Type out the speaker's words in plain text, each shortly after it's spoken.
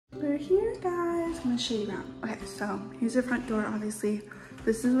here, guys. I'm gonna show you around. Okay, so here's the front door, obviously.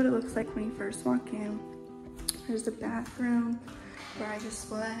 This is what it looks like when you first walk in. Here's the bathroom where I just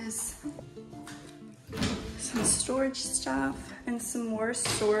was. Some storage stuff and some more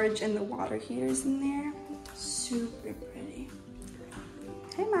storage, and the water heaters in there. Super pretty.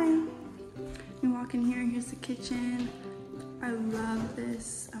 Hey, Maya. You walk in here, here's the kitchen. I love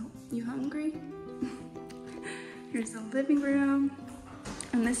this. Oh, you hungry? Here's the living room.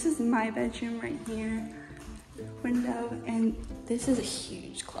 And this is my bedroom right here. Window, and this is a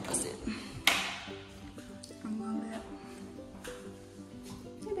huge closet. I love it.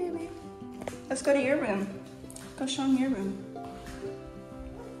 Hey, baby. Let's go to your room. Go show them your room.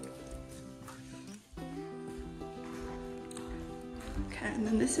 Okay, and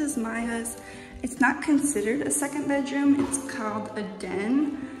then this is Maya's. It's not considered a second bedroom. It's called a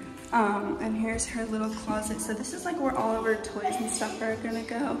den. And here's her little closet. So this is like where all of her toys and stuff are gonna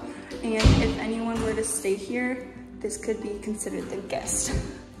go. And if anyone were to stay here, this could be considered the guest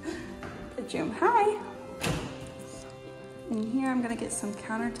bedroom. Hi. In here, I'm gonna get some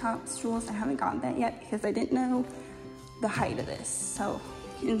countertop stools. I haven't gotten that yet because I didn't know the height of this. So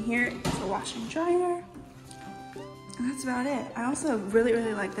in here is a washer and dryer. And that's about it. I also really,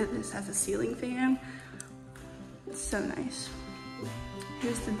 really like that this has a ceiling fan. It's so nice.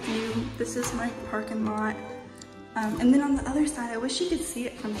 Here's the view. This is my parking lot. And then on the other side, I wish you could see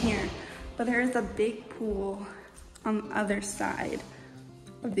it from here, but there is a big pool on the other side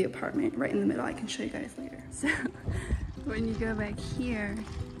of the apartment, right in the middle. I can show you guys later. So when you go back here,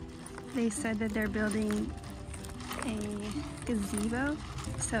 they said that they're building a gazebo.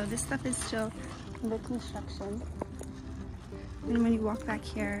 So this stuff is still under construction. And when you walk back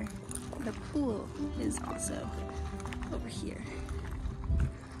here, the pool is also over here,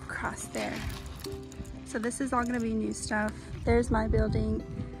 across there. So this is all gonna be new stuff. There's my building.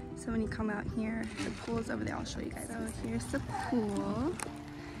 So when you come out here, the pool is over there. I'll show you guys. So here's the pool.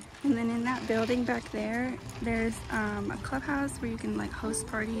 And then in that building back there, there's a clubhouse where you can like host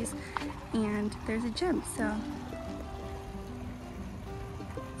parties, and there's a gym.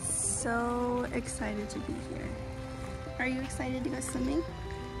 So excited to be here. Are you excited to go swimming?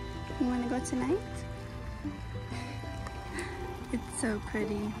 You want to go tonight? It's so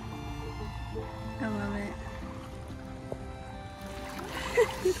pretty. I love it.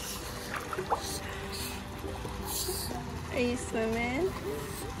 Are you swimming?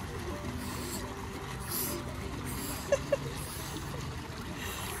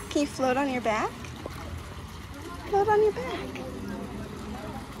 Can you float on your back? Float on your back.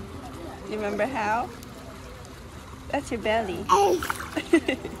 You remember how? That's your belly.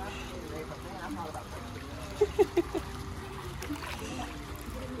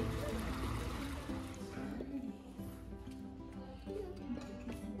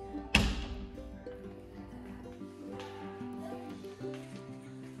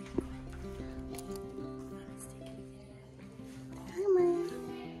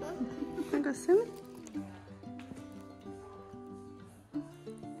 Wanna go swimming?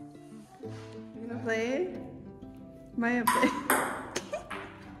 You gonna play? Maya play.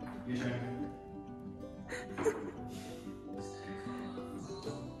 Your turn.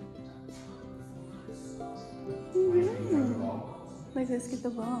 Like, let's get the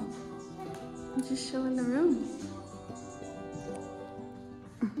ball. And just chill in the room.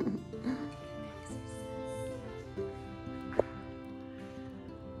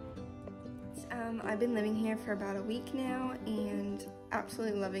 I've been living here for about a week now and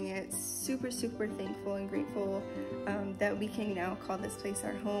absolutely loving it. Super, super thankful and grateful that we can now call this place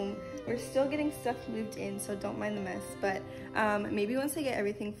our home. We're still getting stuff moved in, so don't mind the mess, but maybe once I get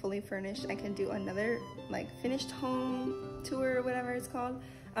everything fully furnished, I can do another like finished home tour or whatever it's called.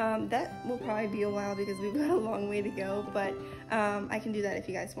 That will probably be a while because we've got a long way to go, but I can do that if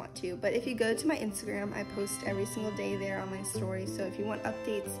you guys want to. But if you go to my Instagram, I post every single day there on my story, so if you want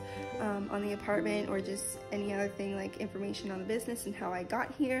updates on the apartment or just any other thing like information on the business and how I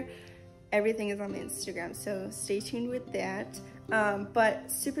got here, everything is on my Instagram, so stay tuned with that. But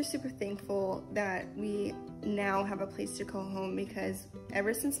super, super thankful that we now have a place to call home, because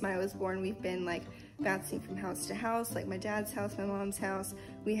ever since Maya was born, we've been like bouncing from house to house, like my dad's house, my mom's house.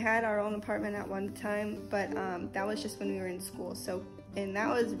 We had our own apartment at one time, but that was just when we were in school. So, and that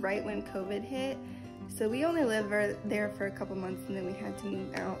was right when COVID hit. So we only lived there for a couple months, and then we had to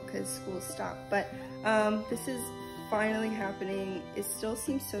move out because school stopped. But this is finally happening. It still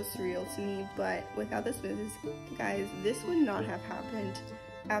seems so surreal to me, but without this business, guys, this would not have happened.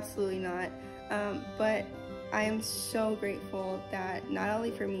 Absolutely not. But I am so grateful that not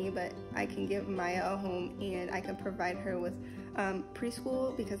only for me, but I can give Maya a home, and I can provide her with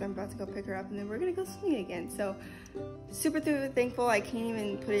preschool because I'm about to go pick her up, and then we're gonna go swimming again. So super thankful. I can't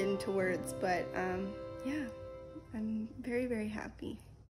even put it into words, but yeah, I'm very, very happy.